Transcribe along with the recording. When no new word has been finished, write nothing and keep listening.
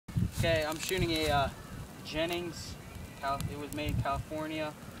Okay, I'm shooting a Jennings. It was made in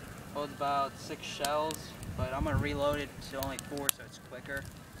California. Holds about 6 shells, but I'm gonna reload it to only 4, so it's quicker.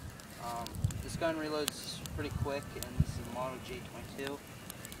 This gun reloads pretty quick, and this is the model J22.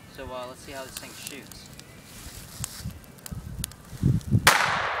 So let's see how this thing shoots.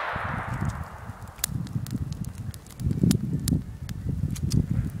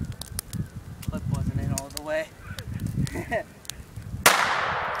 Clip wasn't in all the way.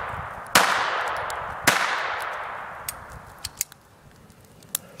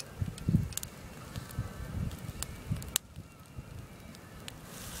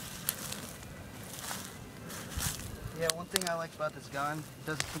 Yeah, one thing I like about this gun, it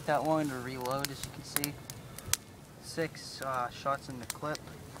doesn't take that long to reload, as you can see. 6 shots in the clip.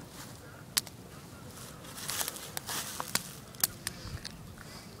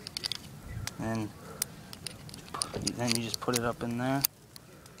 And then you just put it up in there.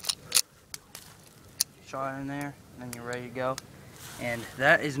 Shot in there, and then you're ready to go. And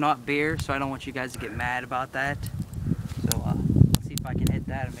that is not beer, so I don't want you guys to get mad about that. So let's see if I can hit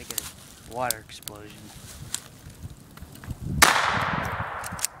that and make it a water explosion.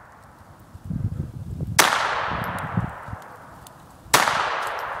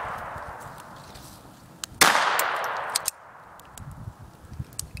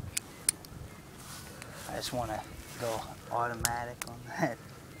 I just want to go automatic on that.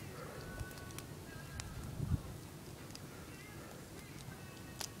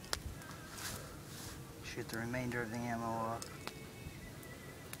 Shoot the remainder of the ammo off.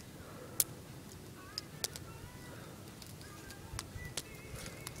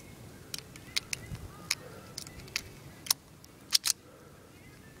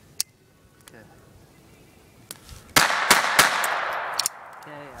 Okay,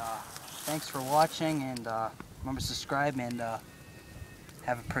 thanks for watching, and remember to subscribe, and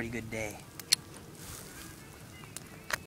have a pretty good day.